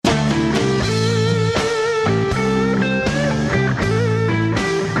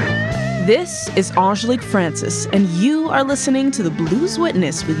This is Angelique Francis, and you are listening to The Blues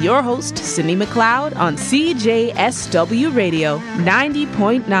Witness with your host, Cindy McLeod, on CJSW Radio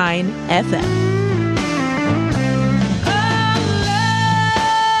 90.9 FM.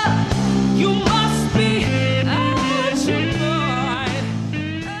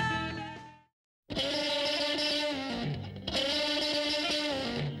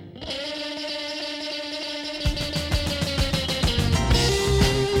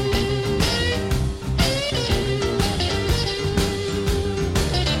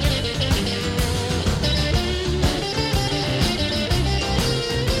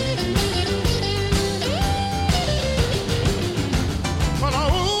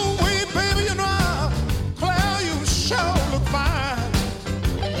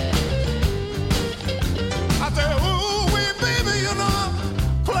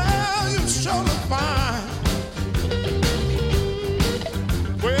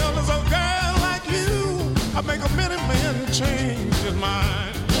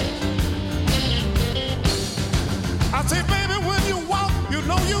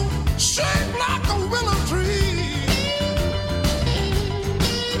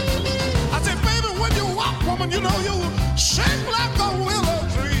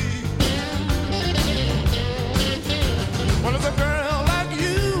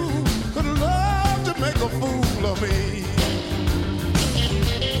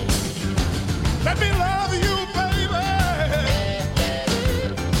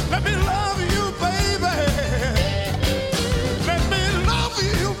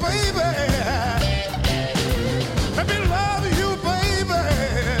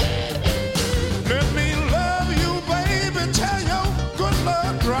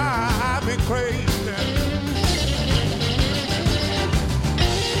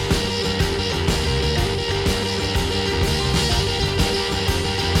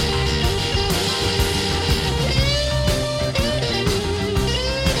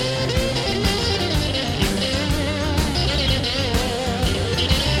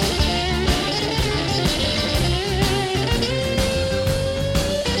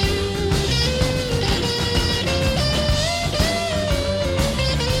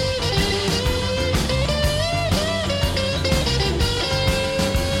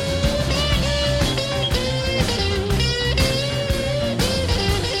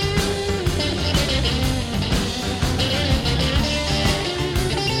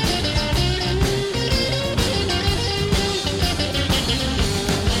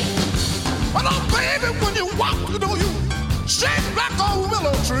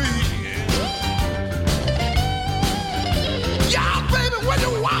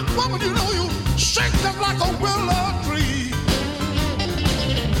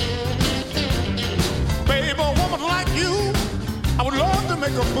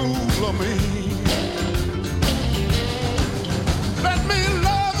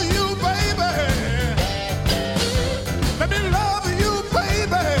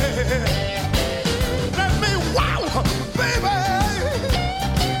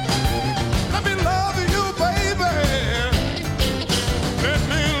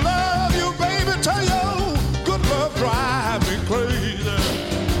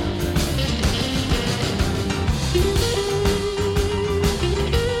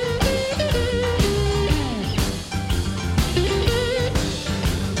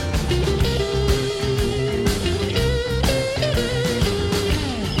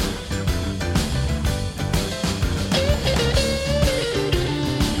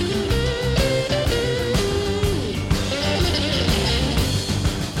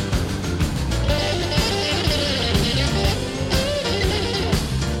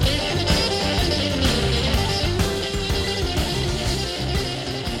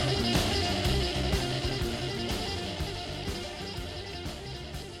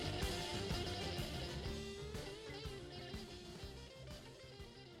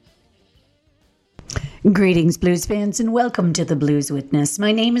 Greetings, blues fans, and welcome to the Blues Witness.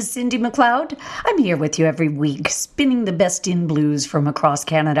 My name is Cindy McLeod. I'm here with you every week, spinning the best in blues from across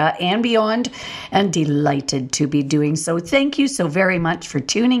Canada and beyond, and delighted to be doing so. Thank you so very much for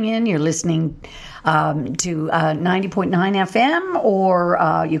tuning in. You're listening to 90.9 FM,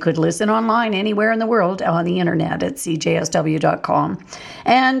 or you could listen online anywhere in the world on the internet at cjsw.com.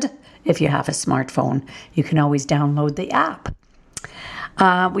 And if you have a smartphone, you can always download the app.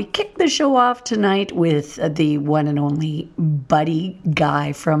 We kicked the show off tonight with the one and only Buddy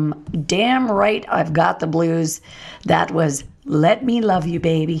Guy from Damn Right I've Got the Blues. That was Let Me Love You,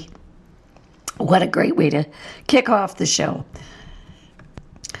 Baby. What a great way to kick off the show.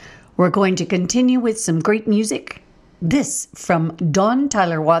 We're going to continue with some great music This from Dawn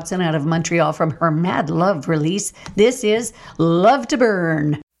Tyler Watson out of Montreal from her Mad Love release. This is Love to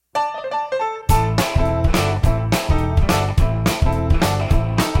Burn.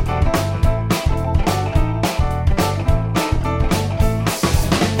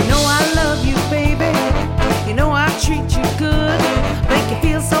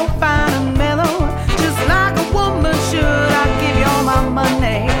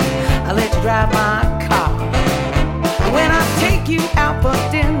 Drive my car. When I take you out for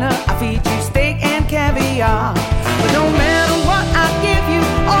dinner, I feed you steak and caviar. But no matter what I give you,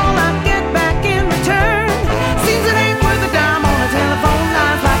 all I get back in return seems it ain't worth a dime on the telephone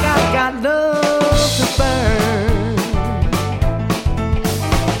lines, like I've got love to burn.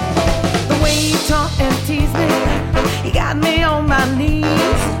 The way you talk and tease me, you got me on my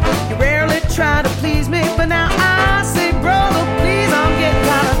knees. You rarely try to please me, but now I say, brother, please, I'm getting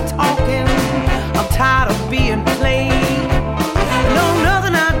tired of talking. I'm tired of being played. No,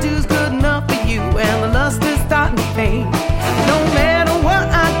 nothing I do's good enough for you, and the lust is starting to fade. No matter what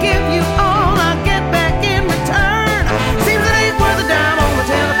I give you, all I get back in return seems it ain't worth a dime on the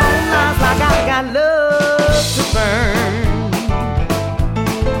telephone lines, like I got love to burn.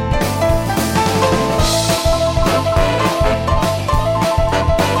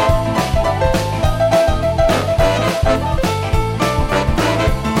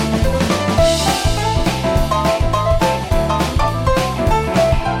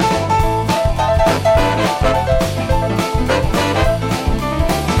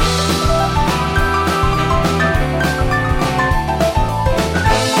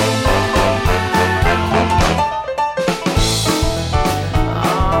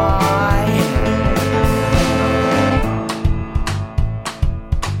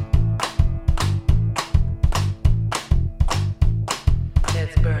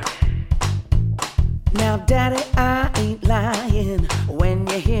 Now, Daddy, I ain't lying when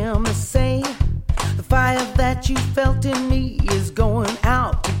you hear me say the fire that you felt in me is going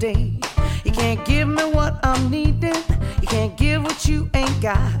out today. You can't give me what I'm needing, you can't give what you ain't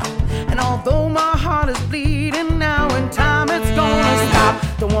got. And although my heart is bleeding now, in time it's gonna stop.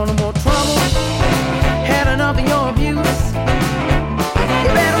 Don't want no more trouble, had enough of your abuse.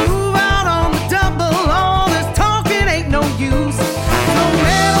 You better move out on the double, all this talking ain't no use. No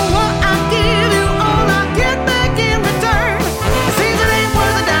matter what I give you, all I get back in return seems it ain't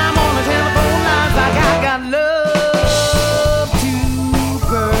worth a dime on the telephone lines, like I got love to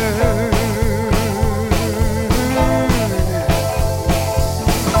burn.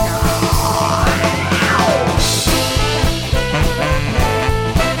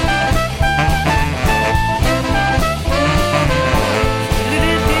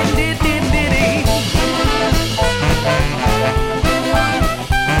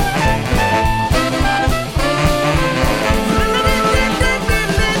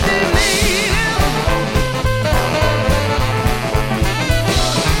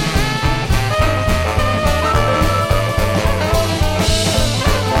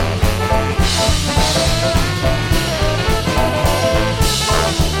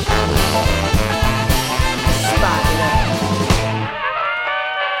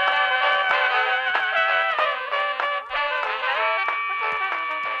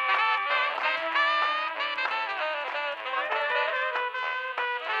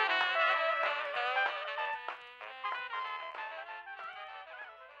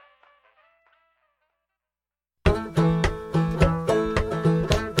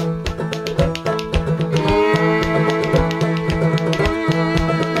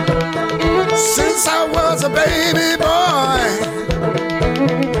 Since I was a baby boy,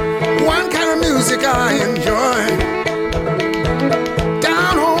 one kind of music I enjoy.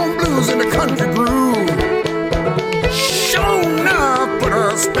 Down home blues in the country groove. Sure enough, put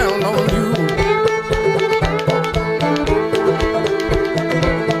a spell on you.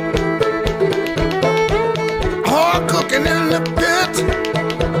 Hard cooking in the pit.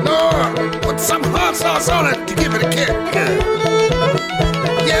 Lord, put some hot sauce on it to give it a kick.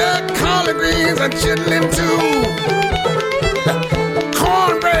 Yeah, collard greens and chitlin too.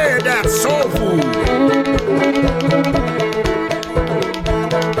 Cornbread, that's soul food.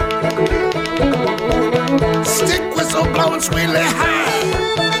 Stick whistle blowing sweetly high.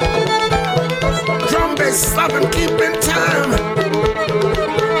 Drum bass slapping, keeping time.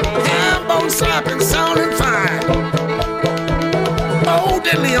 Ham bone slapping, sounding fine. Oh,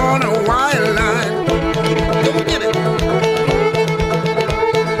 diddly on a wire line. Don't get it.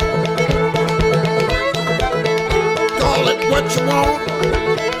 What you want?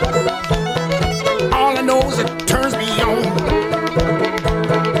 All I know is it turns me on.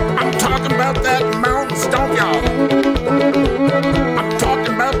 I'm talking about that mountain stomp, y'all.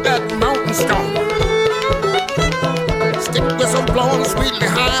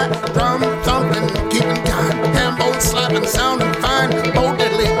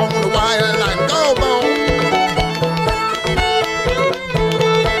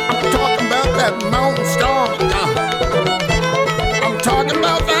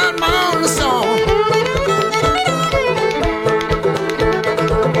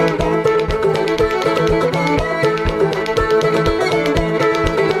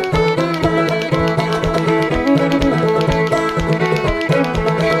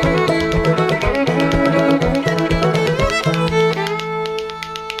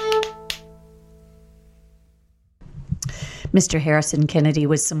 Mr. Harrison Kennedy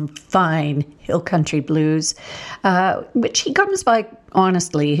with some fine hill country blues, which he comes by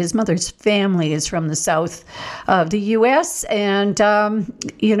honestly. His mother's family is from the south of the U.S., and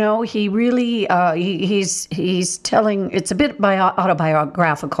he really he's telling. It's a bit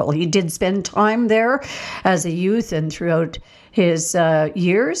autobiographical. He did spend time there as a youth and throughout his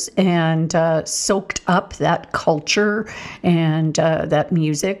years, and soaked up that culture and that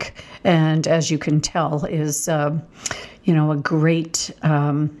music, and as you can tell, is a great.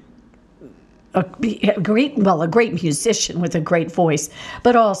 A great musician with a great voice,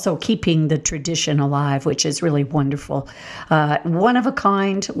 but also keeping the tradition alive, which is really wonderful. One of a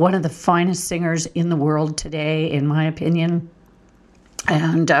kind, one of the finest singers in the world today, in my opinion,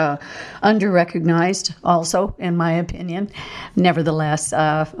 and under-recognized also, in my opinion. Nevertheless,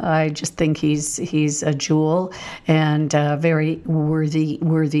 I just think he's a jewel and a very worthy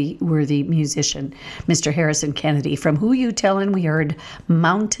musician. Mr. Harrison Kennedy, from Who You Tellin', we heard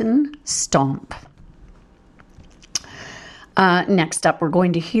Mountain Stomp. Next up, we're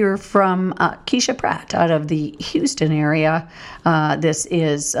going to hear from Keisha Pratt out of the Houston area. This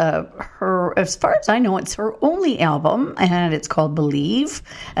is her, as far as I know, it's her only album, and it's called Believe.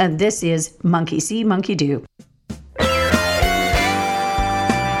 And this is Monkey See, Monkey Do.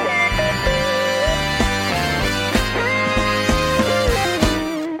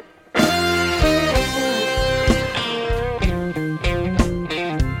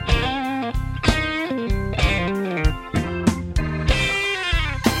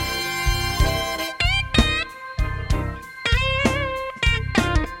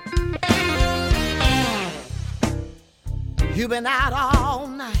 You've been out all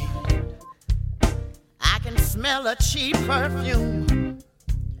night. I can smell a cheap perfume.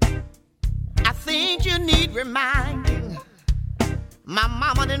 I think you need reminding. My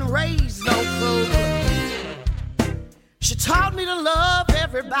mama didn't raise no fool. She taught me to love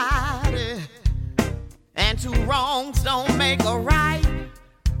everybody, and two wrongs don't make a right.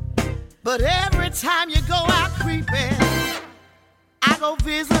 But every time you go out creeping, I go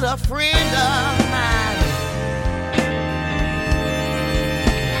visit a friend of mine.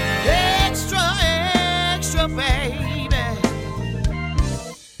 Extra, baby.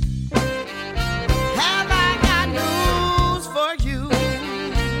 Have I got news for you?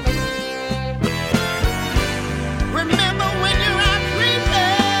 Remember when you're out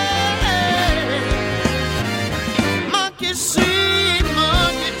creeping, monkey see,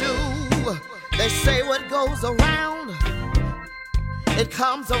 monkey do. They say what goes around, it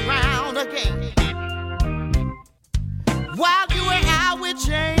comes around again. While you were out with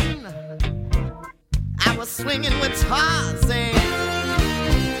Jane, I was swinging with Tarzan.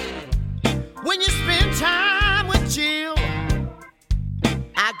 When you spend time with Jill,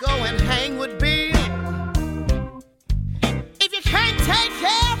 I go and hang with Bill. If you can't take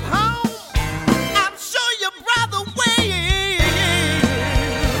care of home, I'm sure your brother will.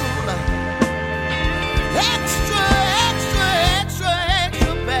 Extra, extra, extra,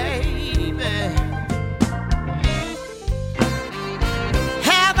 extra, baby.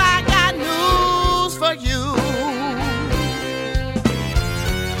 Have I got news for you?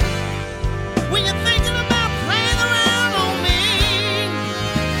 When you're thinking about playing around on me,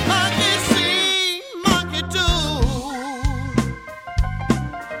 monkey see, monkey do.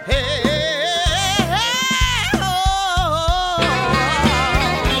 Hey, hey, oh.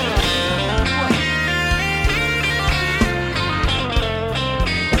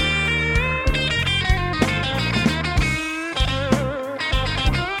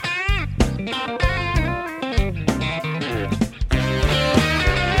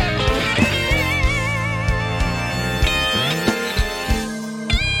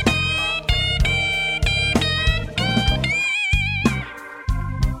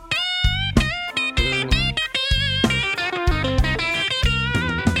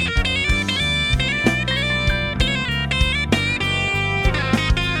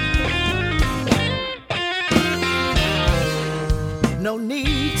 No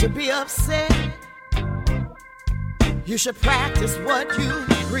need to be upset. You should practice what you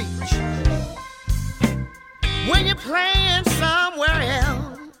preach. When you're playing somewhere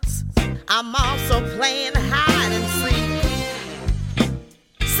else, I'm also playing hide and seek.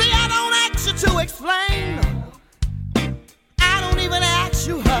 See, I don't ask you to explain. I don't even ask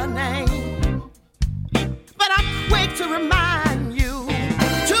you her name. But I'm quick to remind you,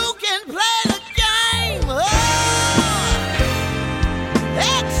 two can play the game. Oh!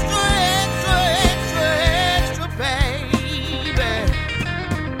 Extra, extra, extra, extra, baby.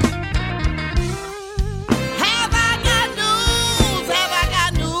 Have I got news? Have I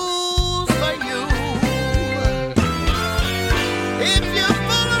got news for you?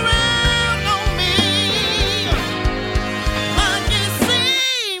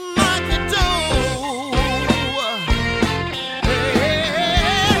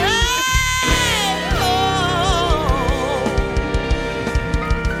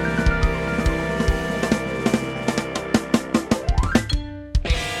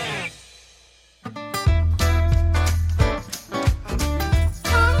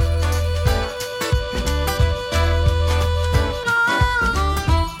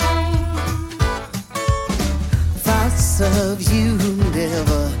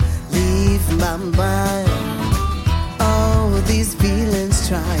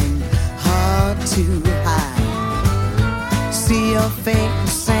 faint and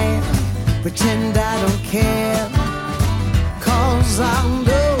sand, pretend I don't care, 'cause I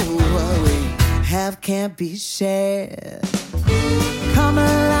know what we have can't be shared. Come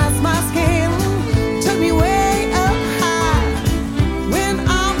alive, my skin took me way up high. When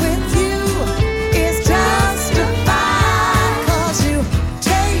I'm with you, it's justified, 'cause you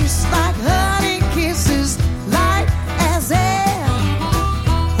taste like honey kisses, light as air.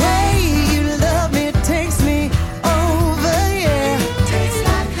 Way you love me takes me over, yeah. Taste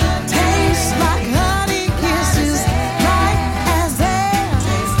like honey kisses, light as air.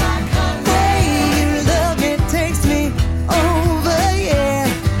 Way you love me takes me over, yeah.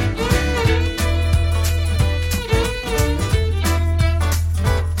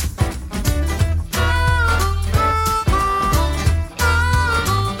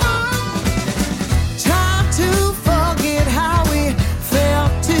 Try to forget how we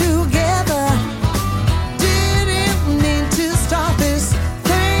felt together. Didn't mean to start this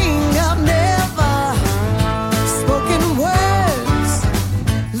thing up, never. Spoken words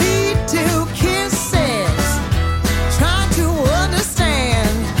lead to kisses. Try to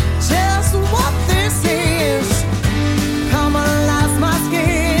understand just what this is. Come alive, my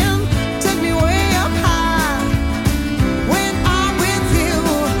skin took me way up high. When I'm with you,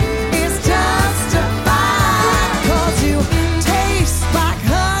 it's justified, 'cause you taste like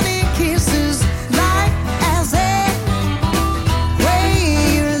honey kisses, light as air. Way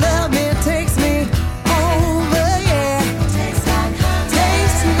you love me takes me over, yeah.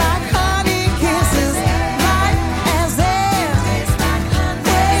 Taste like honey kisses, light as air.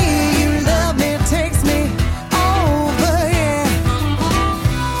 Way you love me takes me over, yeah.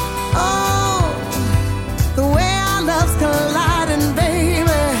 Oh, the way our love's colliding,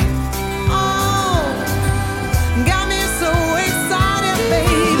 baby. Oh, got me so excited,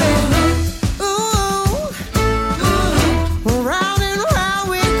 baby. Ooh, round and round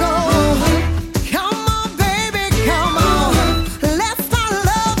we go. Come on, baby, come on. Let's start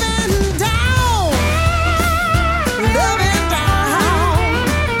loving down, loving down.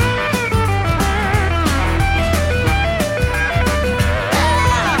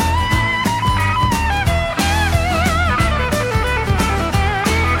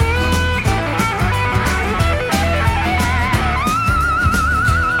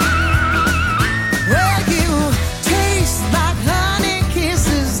 Well, you taste like honey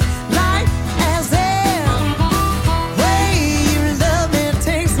kisses, light as air. Way you love me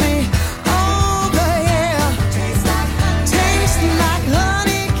takes me over, yeah. Taste like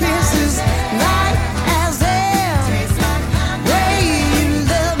honey kisses, light as air. Way you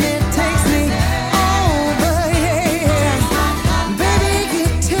love me takes me over, yeah. Baby, you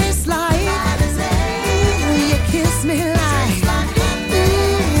taste like, ooh, you kiss me like,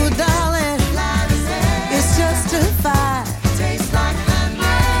 ooh, darling, it's justified.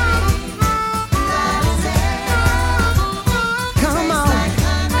 Come on,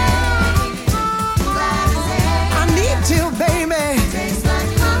 I need you, baby.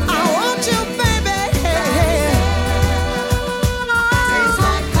 I want you, baby.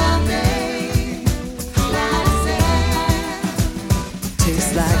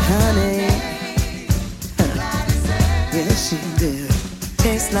 Tastes like honey. Yes, she did.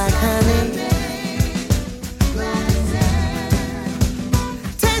 Tastes like honey.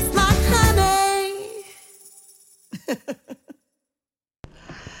 Tastes like honey.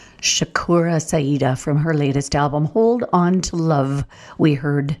 Shakura Saida from her latest album, Hold On to Love. We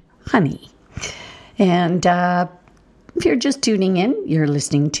heard Honey. And if you're just tuning in, you're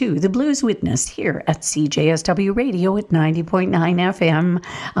listening to The Blues Witness here at CJSW Radio at 90.9 FM.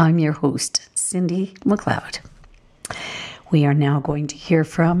 I'm your host, Cindy McLeod. We are now going to hear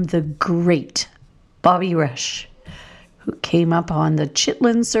from the great Bobby Rush, who came up on the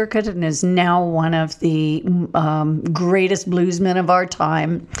Chitlin circuit and is now one of the greatest bluesmen of our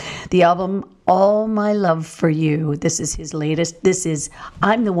time. The album, All My Love for You. This is his latest. This is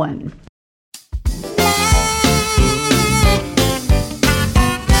I'm the One.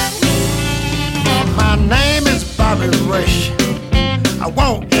 My name is Bobby Rush. I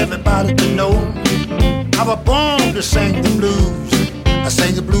want everybody to know I was born to sing the blues. I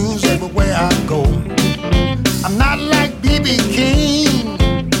sing the blues everywhere I go. I'm not like B.B. King,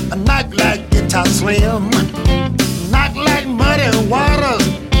 I'm not like Guitar Slim, not like Muddy Waters,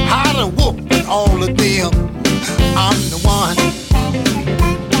 Hot and Whoop and all of them. I'm the one,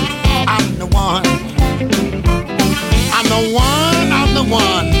 I'm the one, I'm the one, I'm the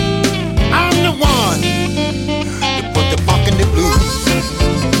one, I'm the one to put the funk in the blues.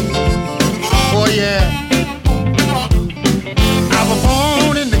 Oh yeah, I was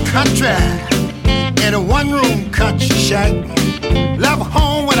born in the country, in a one-room country shack. Left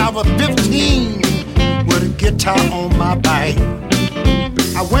home when I was 15 with a guitar on my back.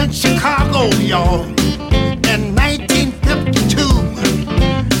 I went to Chicago, y'all, in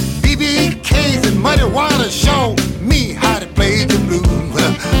 1952. B.B. King's and Muddy Waters showed me how to play the blues.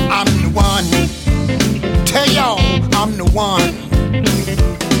 I'm the one. Tell y'all I'm the one.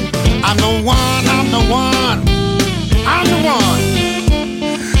 I'm the one, I'm the one. I'm the one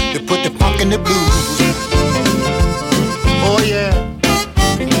to put the funk in the blues. Oh yeah.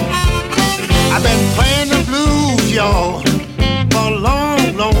 I've been playing the blues, y'all, for a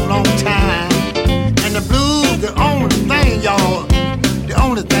long, long, long time. And the blues, the only thing, y'all, the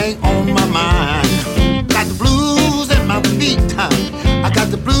only thing on my mind. Got the blues in my feet, huh? I got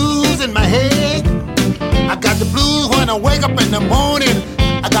the blues in my head. I got the blues when I wake up in the morning.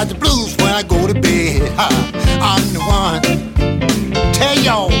 I got the blues when I go to bed. Huh? I'm the one. Tell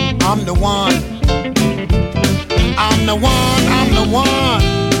y'all I'm the one. I'm the one, I'm the one.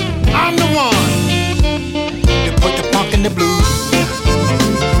 I'm the one to put the funk in the blues.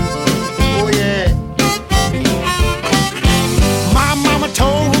 Oh yeah. My mama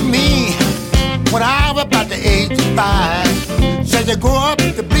told me when I was about the age of 5, said you grow up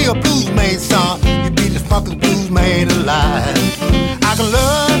to be a blues man, son. You be the funky blues man alive. I can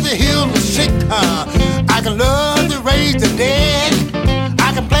love to heal the sick, huh? I can love to raise the dead.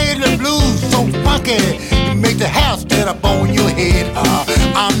 I can play the blues so funky to make the house stand up on your head.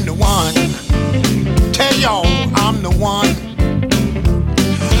 I'm the one. Tell y'all I'm the one.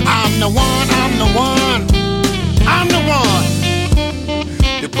 I'm the one, I'm the one. I'm the one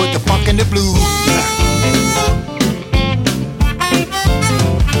to put the funk in the blues.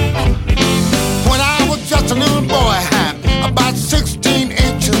 When I was just a little boy, about 16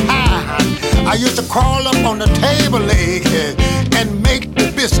 inches high, I used to crawl up on the table leg and make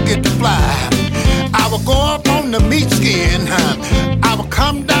the biscuit fly. I would go up on the meat skin, I would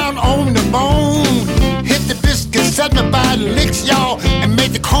come down on the bone, hit the biscuit 75 licks, y'all, and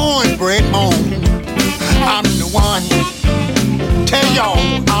make the cornbread moan. I'm the one. Tell y'all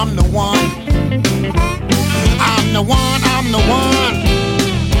I'm the one. I'm the one, I'm the one.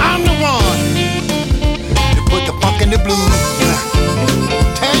 I'm the one to put the funk in the blues.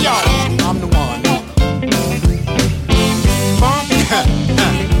 Tell y'all I'm the one. Funk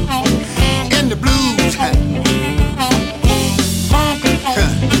in the blues. Funk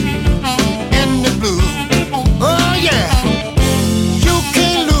in the blues. Oh yeah. You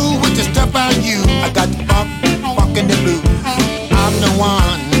can't lose with the stuff I use. I got the funk in the blues. I'm the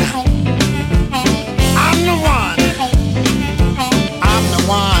one. I'm the one. I'm the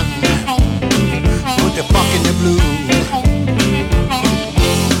one. Put the funk in the blues.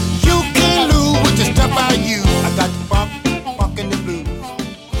 You can't lose with the stuff I use. I got the funk in the blues.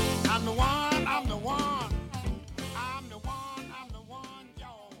 I'm the one. I'm the one. I'm the one. I'm the one,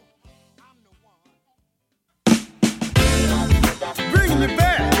 y'all. I'm the one. Bringing it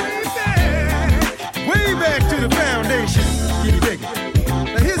back. Way back to the foundation. You dig it?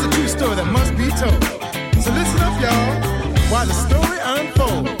 Now here's a true story that must be told. So listen up, y'all, while the story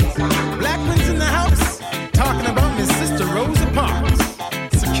unfolds. Blackman's in the house, talking about Miss Sister Rosa Parks.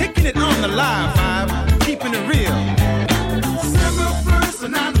 So kicking it on the live vibe, keeping it real. December 1st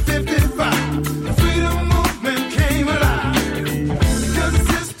of 1955, the freedom movement came alive. Because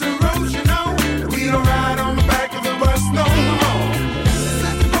Sister Rose, you know, we don't ride on the back of the bus no more.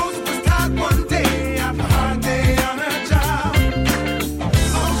 Sister Rose was tired one day after a hard day on her job.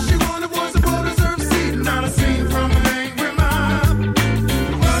 All she wanted was a well-deserved seat, not a scene from an angry mob.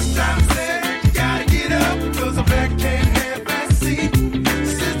 Bus driver said, you gotta get up, 'cause a black can't have that seat.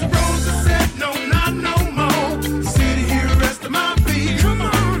 Sister Rosa said, no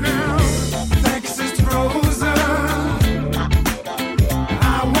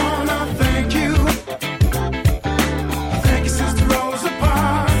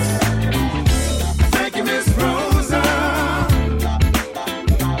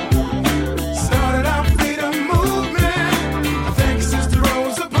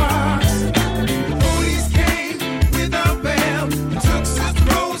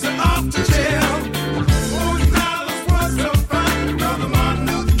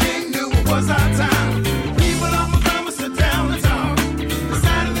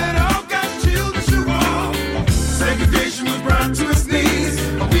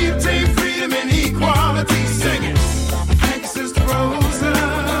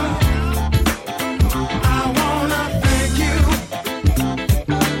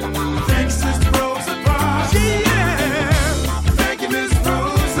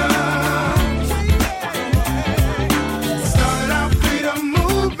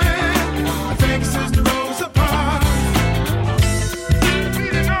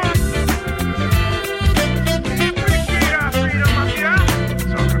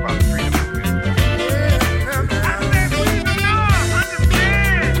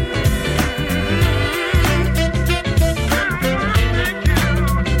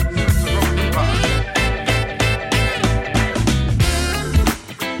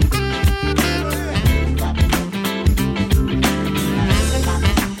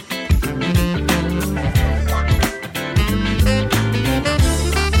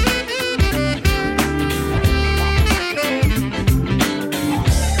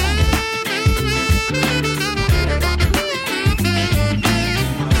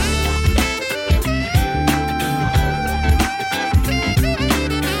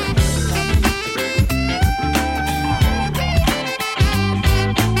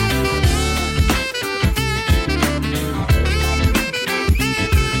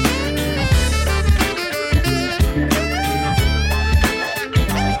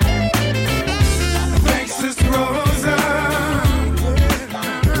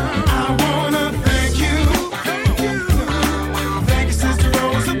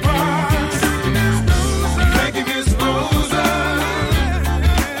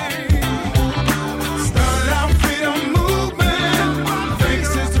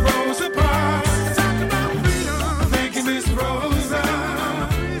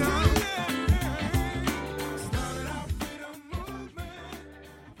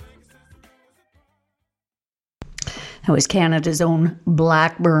That was Canada's own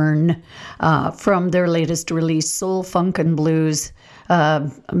Blackburn from their latest release, Soul, Funk and Blues.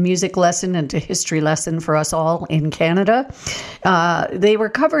 A music lesson and a history lesson for us all in Canada. They were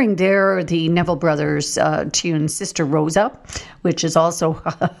covering there the Neville Brothers tune Sister Rosa, which is also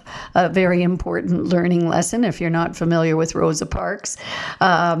a very important learning lesson. If you're not familiar with Rosa Parks,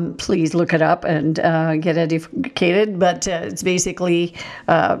 please look it up and get educated. But it's basically,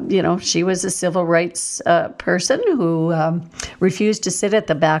 she was a civil rights person who refused to sit at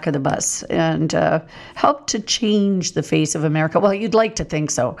the back of the bus and helped to change the face of America. Well, you'd like to think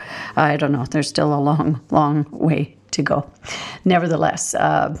so. I don't know. There's still a long, long way to go. Nevertheless,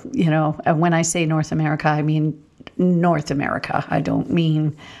 when I say North America, I mean North America. I don't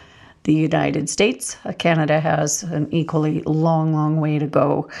mean the United States. Canada has an equally long, long way to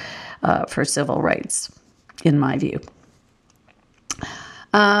go for civil rights, in my view.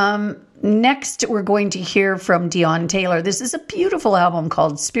 Next, we're going to hear from Dion Taylor. This is a beautiful album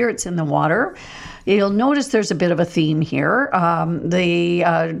called Spirits in the Water. You'll notice there's a bit of a theme here.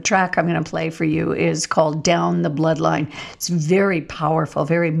 The track I'm going to play for you is called Down the Bloodline. It's very powerful,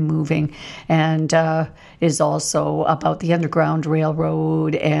 very moving, and is also about the Underground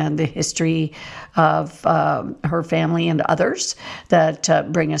Railroad and the history of her family and others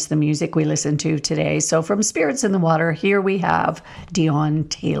that bring us the music we listen to today. So from Spirits in the Water, here we have Dion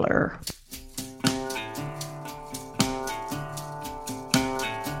Taylor.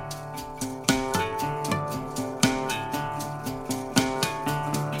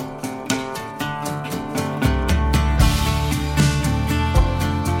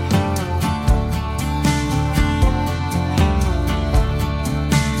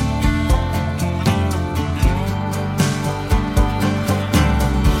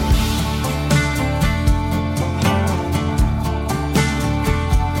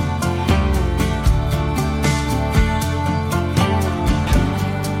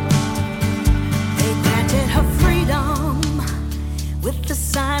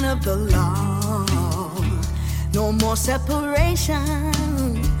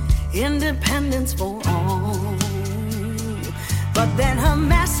 Separation, independence for all. But then her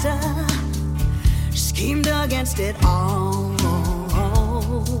master schemed against it all.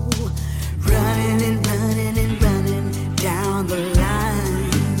 Running and running and running down the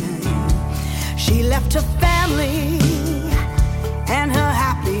line. She left her family and her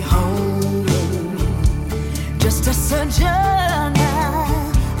happy home, just a sojourner,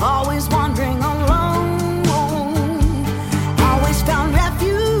 always wandering alone. Found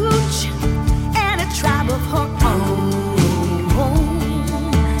refuge and a tribe of her own.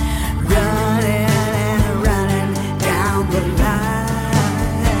 Running and running down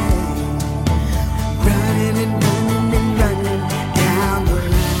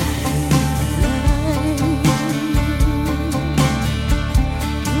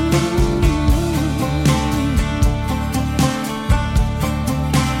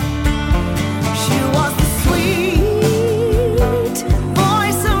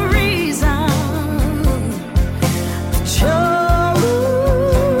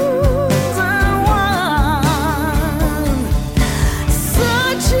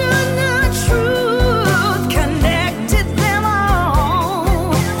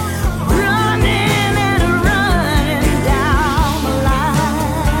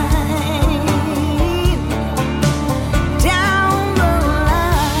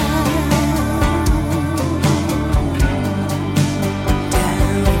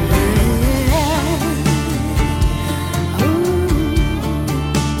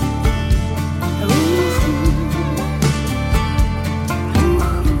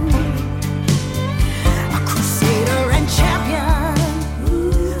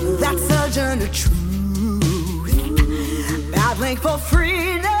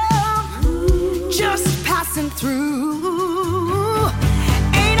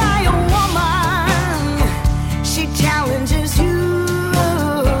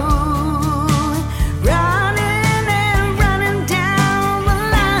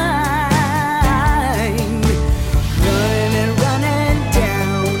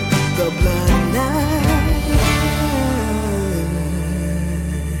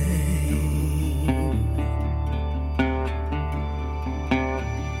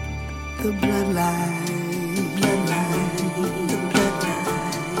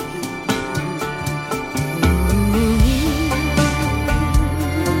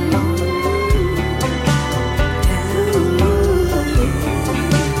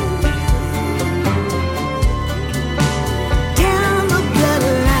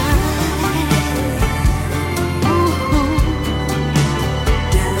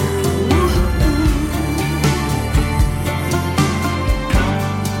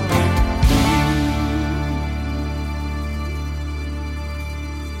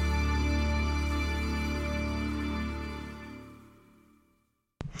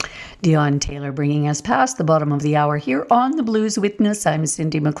Dion Taylor bringing us past the bottom of the hour here on The Blues Witness. I'm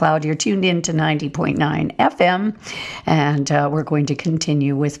Cindy McLeod. You're tuned in to 90.9 FM, and we're going to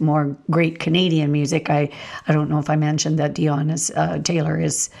continue with more great Canadian music. I don't know if I mentioned that Dion Taylor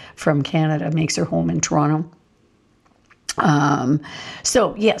is from Canada, makes her home in Toronto.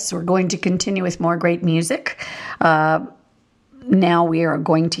 So yes, we're going to continue with more great music. Now we are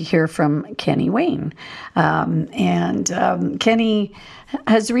going to hear from Kenny Wayne. Kenny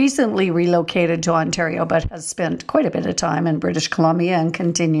has recently relocated to Ontario, but has spent quite a bit of time in British Columbia and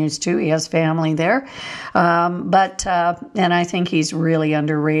continues to. He has family there. And I think he's really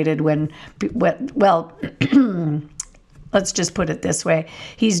underrated let's just put it this way.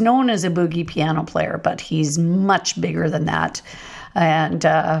 He's known as a boogie piano player, but he's much bigger than that. And,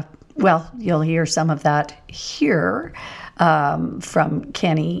 you'll hear some of that here from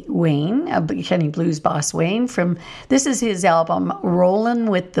Kenny Wayne, Kenny Blues Boss Wayne. This is his album, Rollin'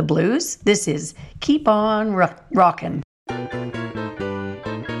 with the Blues. This is Keep On Rockin'.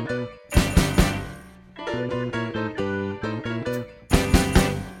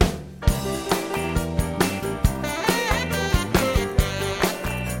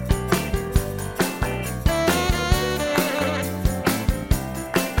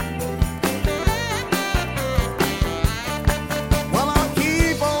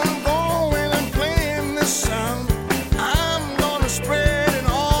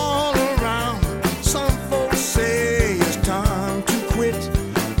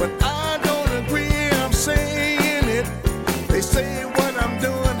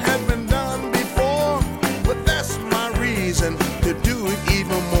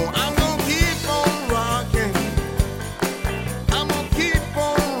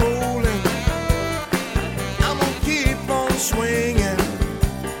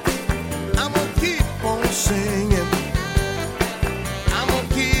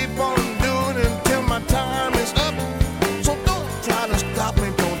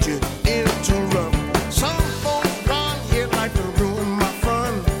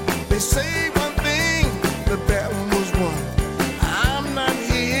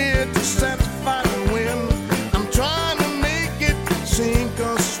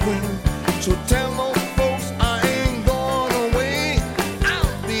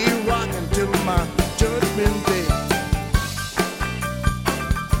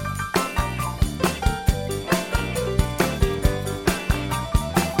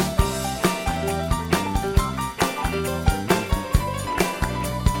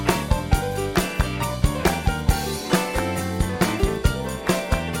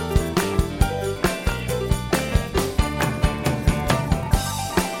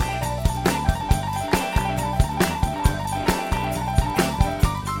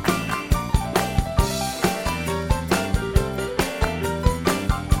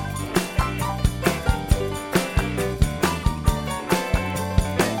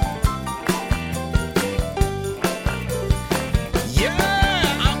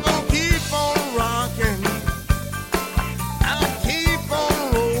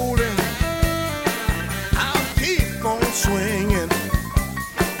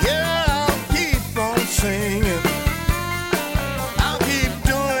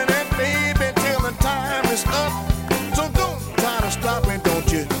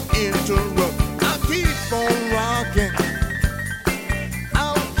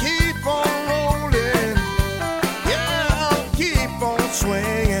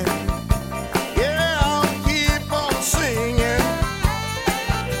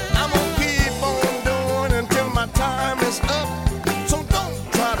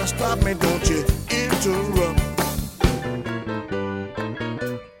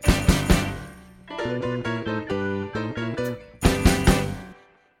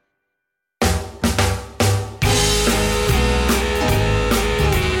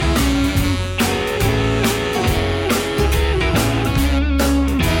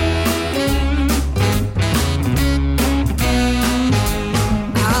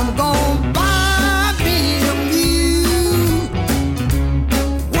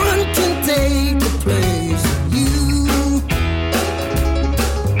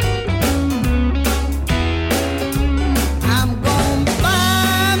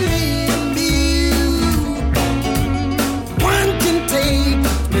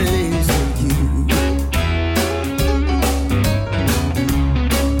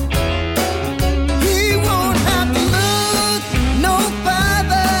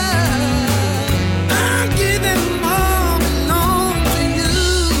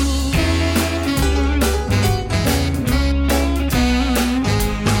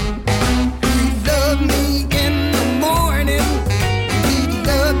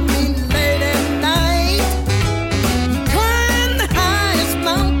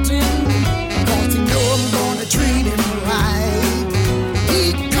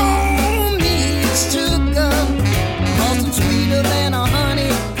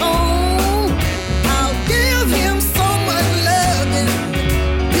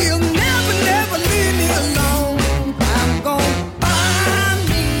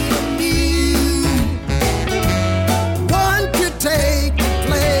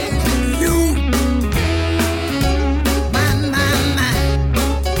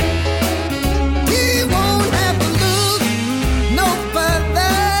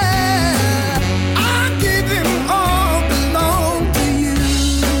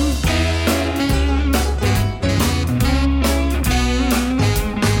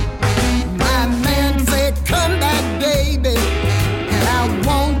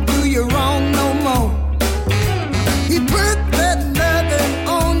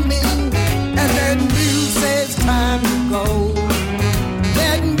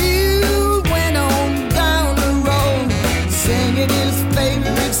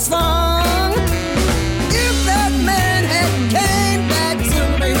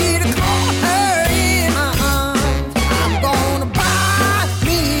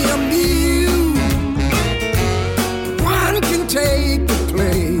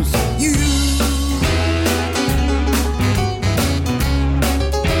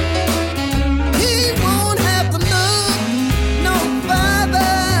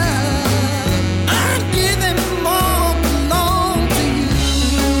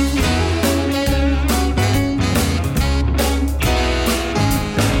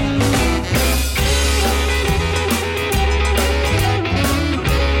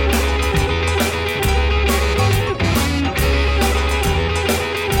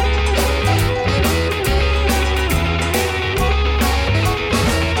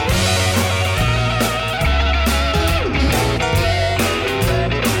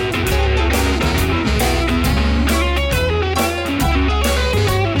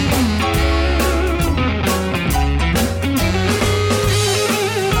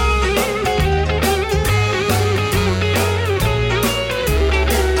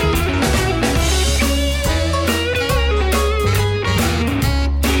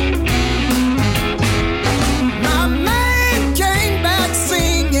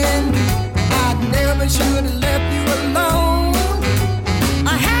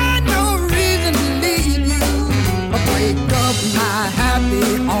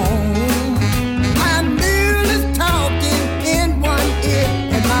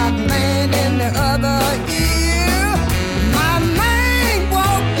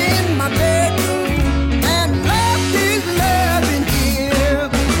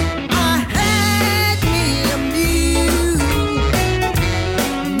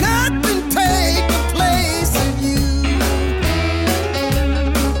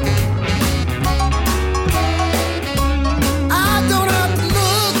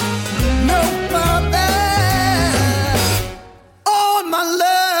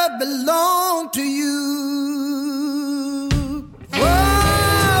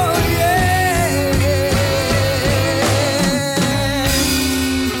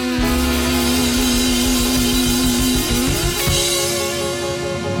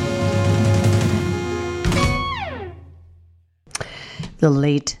 the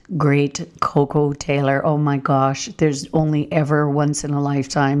late, great Coco Taylor. Oh my gosh, there's only ever once in a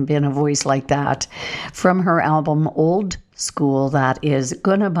lifetime been a voice like that. From her album Old School, that is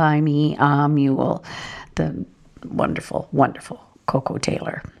Gonna Buy Me a Mule. The wonderful, wonderful Coco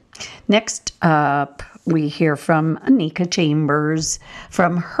Taylor. Next up, we hear from Anika Chambers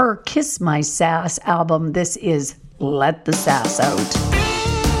from her Kiss My Sass album. This is Let the Sass Out.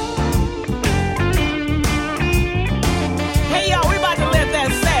 Hey y'all, we about to let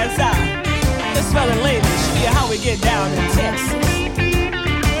that sass out. This fella lady, show you how we get down in Texas.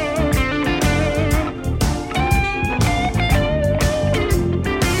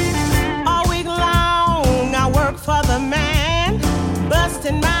 All week long I work for the man,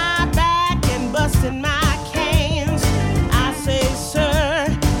 busting my back and busting my cans. I say sir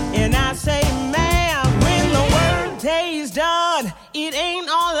and I say ma'am. When the work day's done, it ain't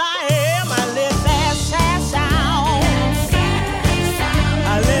all I am. I let that sass out.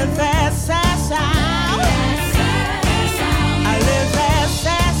 I let that sass out. I let that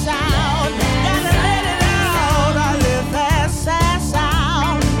sass out. Gotta let it out. I let that sass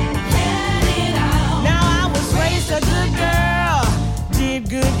out. Now I was raised a good girl, did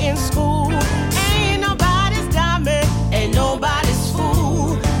good in school. Ain't nobody's diamond, ain't nobody's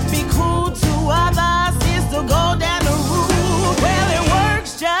fool. Be cool to others is to go down the road. Well, it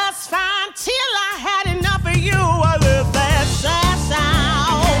works just fine till I had enough of you. I let that sass out.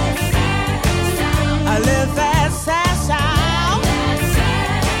 I let that sass out.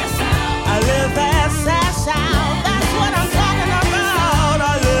 I let that sass out. That's what I'm talking about. I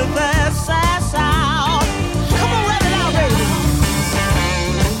let that sass out. Come on, let it out, baby.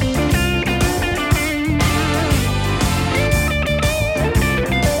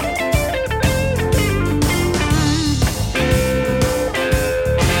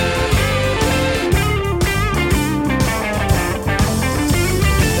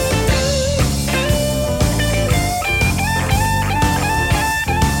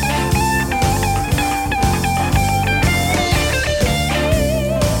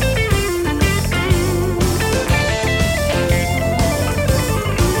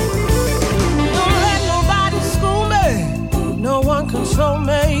 Don't let nobody school me. No one control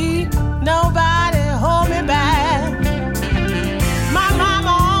me. Nobody hold me back. My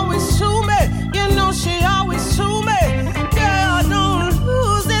mama always told me, you know she always told me, girl, don't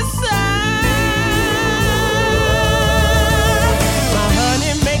lose this sign. My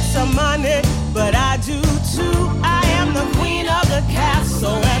honey makes some money, but I do too. I am the queen of the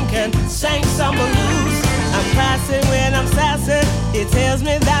castle and can sing some blues. I'm classy when I'm sassy. It tells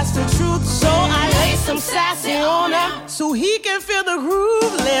me that's the truth. So I lay some sassy on him so he can feel the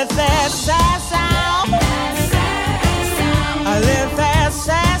groove. Let that sass out. I let that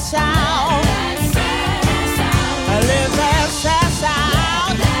sass out. I let that sass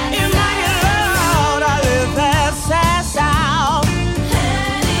out. It might get loud. I let that sass out.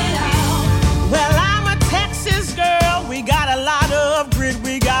 Well, I'm a Texas girl. We got a lot of grit.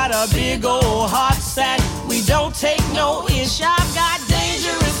 We got a big old hot sack. We don't take no ish. I've got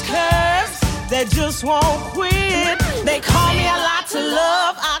dangerous curves that just won't quit. They call me a lot to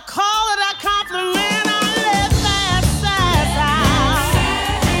love. I call it a compliment. I let that sass out.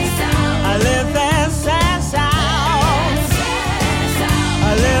 I let that sass out.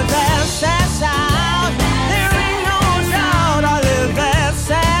 I let that sass out. There ain't no doubt. I let that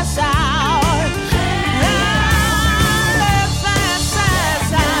sass out. I let that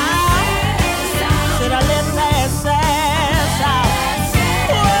sass out. Said I let that sass out.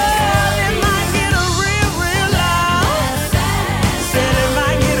 Well, it might get a real, real loud. Said it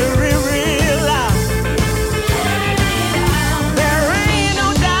might get a real, real loud. There ain't no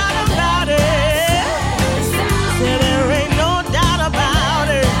doubt about it. Said there ain't no doubt about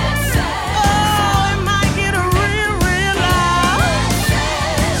it. Oh, it might get a real, real loud.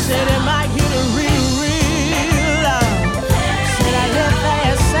 Said it might get a real, real loud. Said I let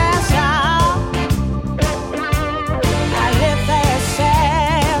that sass out. I let that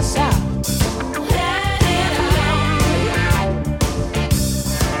sass out.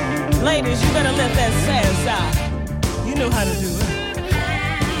 Ladies, you better let that sass out. You know how to do it.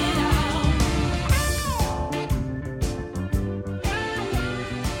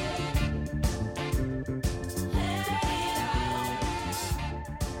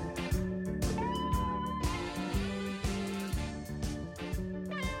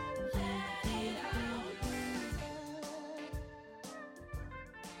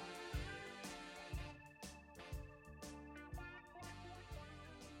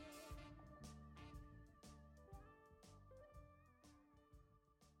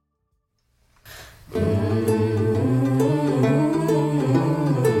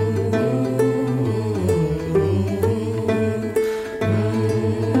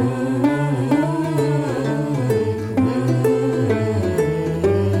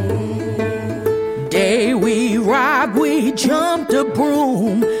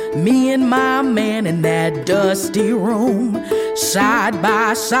 Me and my man in that dusty room, side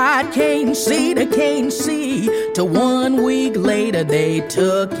by side, cane seat to cane seat, till 1 week later they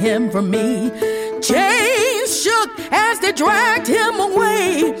took him from me. Chains shook as they dragged him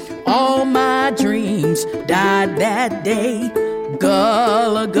away. All my dreams died that day.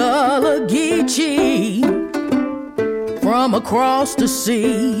 Gullah, Gullah, Geechee, from across the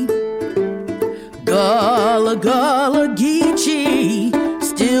sea. Gullah, Gullah, Geechee,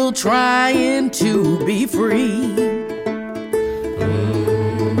 still trying to be free.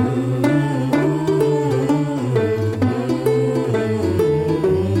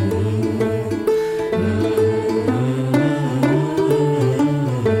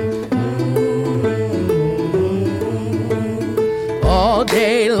 All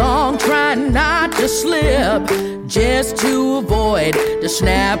day long trying not to slip, just to avoid the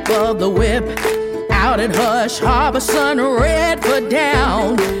snap of the whip. Out at Hush Harbor, sun red foot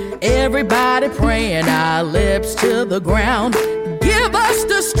down, everybody praying our lips to the ground. Give us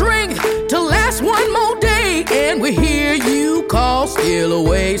the strength to last one more day, and we hear you call, still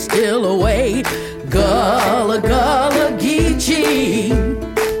away, still away. Gullah, Gullah, Geechee,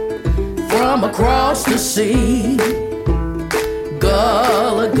 from across the sea.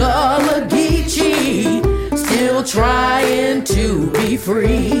 Gullah, Gullah, Geechee, still trying to be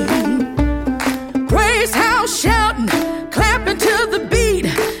free. Praise house shouting, clapping to the beat,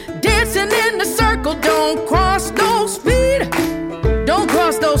 dancing in the circle, don't cross those feet. Don't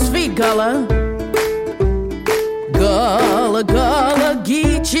cross those feet, Gullah. Gullah, Gullah,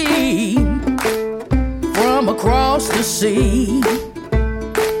 Geechee, from across the sea.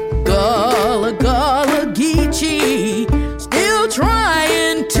 Gullah, Gullah, Geechee, still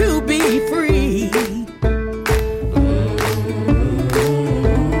trying to be free.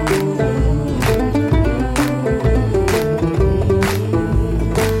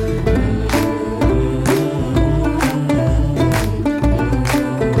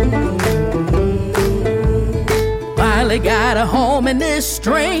 Finally got a home in this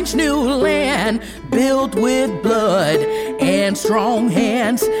strange new land, built with blood and strong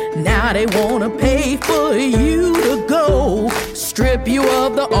hands. Now they wanna pay for you to go, strip you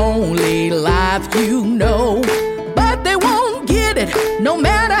of the only life you know. But they won't get it, no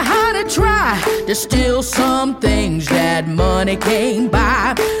matter how they try. There's still some things that money can't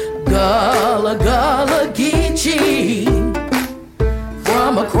buy. Gullah, Gullah, Geechee,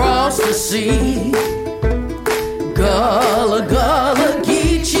 from across the sea. Gullah, Gullah,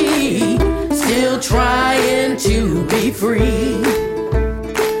 Geechee, still trying to be free.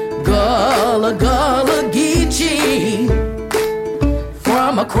 Gullah, Gullah, Geechee,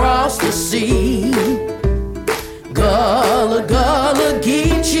 from across the sea. Gullah, Gullah,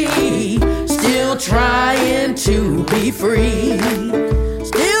 Geechee, still trying to be free.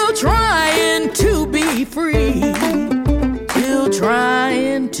 Still trying to be free. Still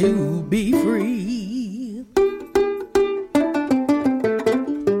trying to be free.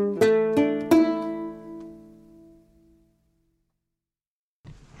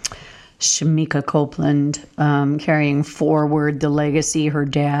 Shemekia Copeland, carrying forward the legacy. Her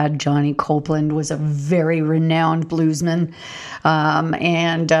dad, Johnny Copeland, was a very renowned bluesman,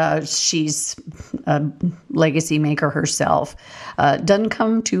 and she's a legacy maker herself. Doesn't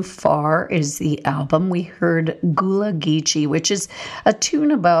Come Too Far is the album. We heard Gullah Geechee, which is a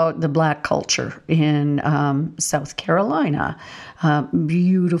tune about the Black culture in South Carolina.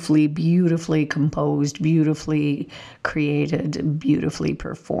 Beautifully, beautifully composed, beautifully created, beautifully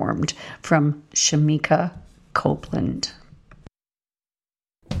performed from Shemekia Copeland.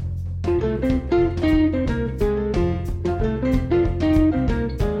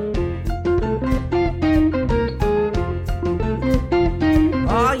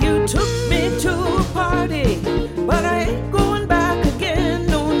 Oh, you took me to a party, but I ain't going back again,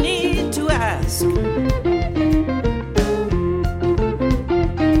 no need to ask.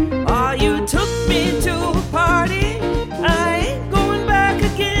 Oh, you took me to a party, I ain't going back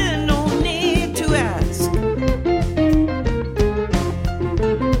again, no need to ask.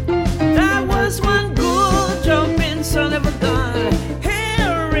 That was one good jumping son of a gun,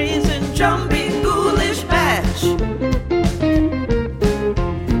 hair-raising, jumping, ghoulish batch.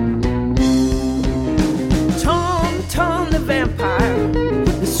 Tom the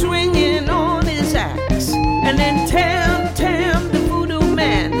vampire, swinging on his axe, and then Tam the voodoo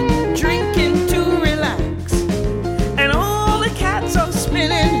man, drinking to relax. And all the cats are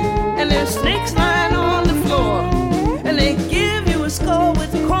spinning, and there's snakes lying on the floor, and they give you a skull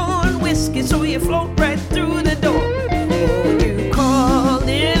with corn whiskey, so you float right through the door. Oh, you called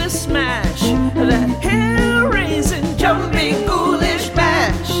it a smash, that hair-raising, jumping, ghoulish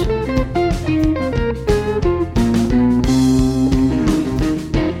batch.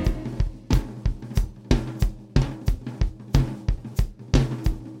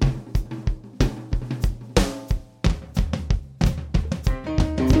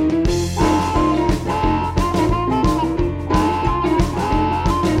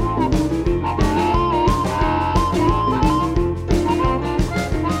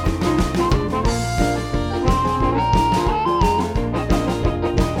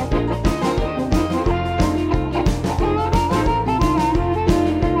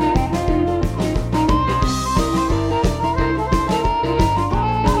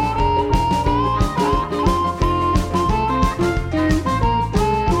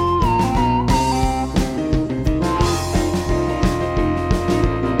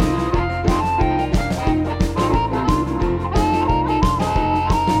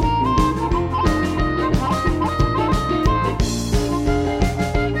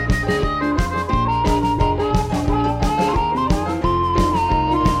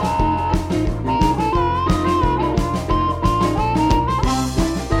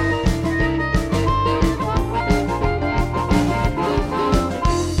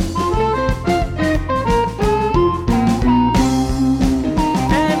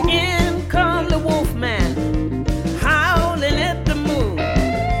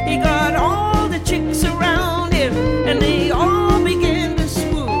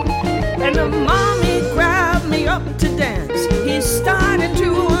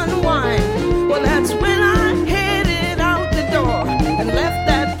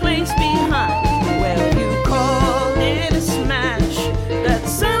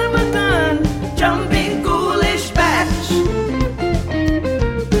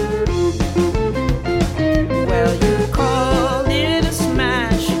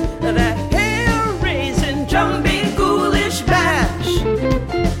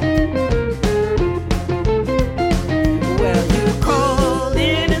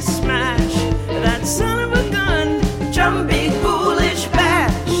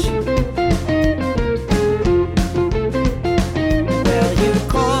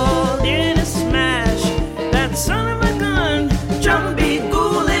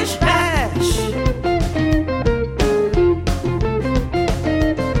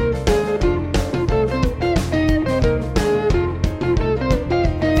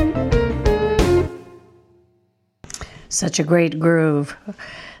 Such a great groove.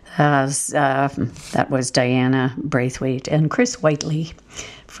 That was Diana Braithwaite and Chris Whiteley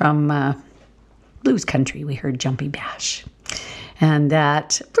from Blues Country. We heard Jumpy Bash. And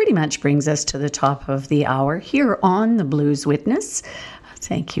that pretty much brings us to the top of the hour here on The Blues Witness.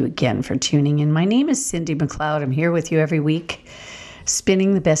 Thank you again for tuning in. My name is Cindy McLeod. I'm here with you every week,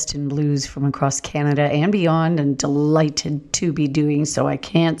 spinning the best in blues from across Canada and beyond, and delighted to be doing so. I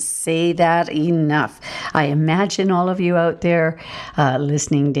can't say that enough. I imagine all of you out there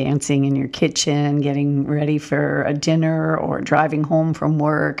listening, dancing in your kitchen, getting ready for a dinner or driving home from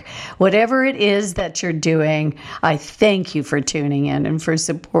work. Whatever it is that you're doing, I thank you for tuning in and for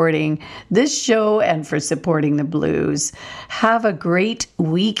supporting this show and for supporting the blues. Have a great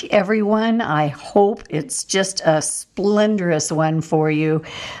week, everyone. I hope it's just a splendorous one for you.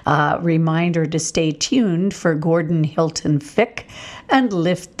 Reminder to stay tuned for Gordon Hilton Fick and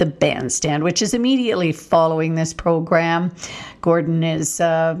Lift the Bandstand, which is immediately following this program. Gordon is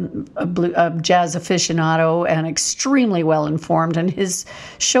a jazz aficionado and extremely well informed, and his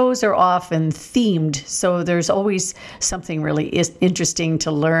shows are often themed, so there's always something really interesting to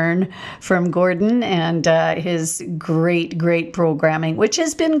learn from Gordon and his great programming, which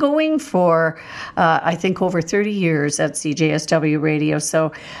has been going for I think over 30 years at CJSW Radio.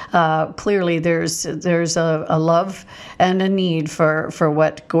 So clearly there's a love and a need for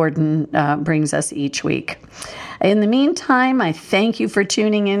what Gordon brings us each week. In the meantime, I thank you for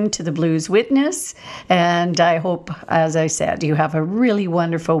tuning in to The Blues Witness, and I hope, as I said, you have a really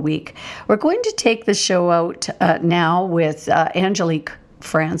wonderful week. We're going to take the show out now with Angelique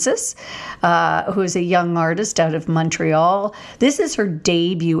Francis, who is a young artist out of Montreal. This is her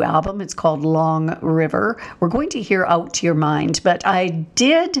debut album. It's called Long River. We're going to hear Out to Your Mind, but I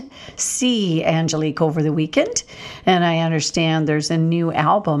did see Angelique over the weekend, and I understand there's a new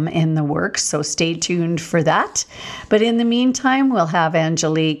album in the works, so stay tuned for that. But in the meantime, we'll have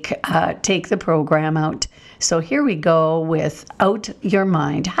Angelique take the program out. So here we go with Out Your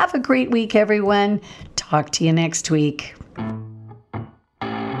Mind. Have a great week, everyone. Talk to you next week.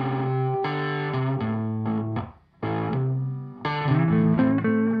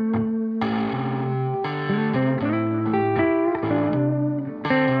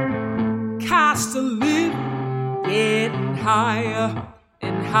 Cost of living getting higher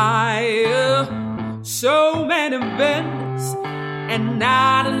and higher. So many vendors and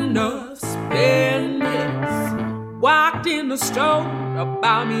not enough spenders. Walked in the store to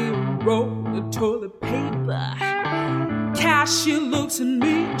buy me a roll of toilet paper. Cashier looks at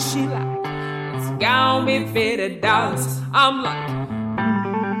me, she like, it's gonna be $50. I'm like,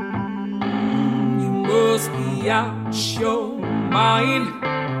 you must be out your mind.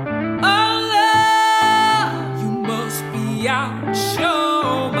 Oh love, you must be out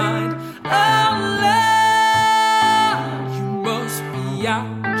your mind. Oh love, you must be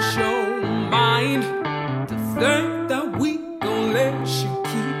out your mind. To think that we gon' let you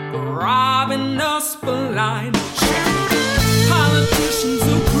keep robbing us blind.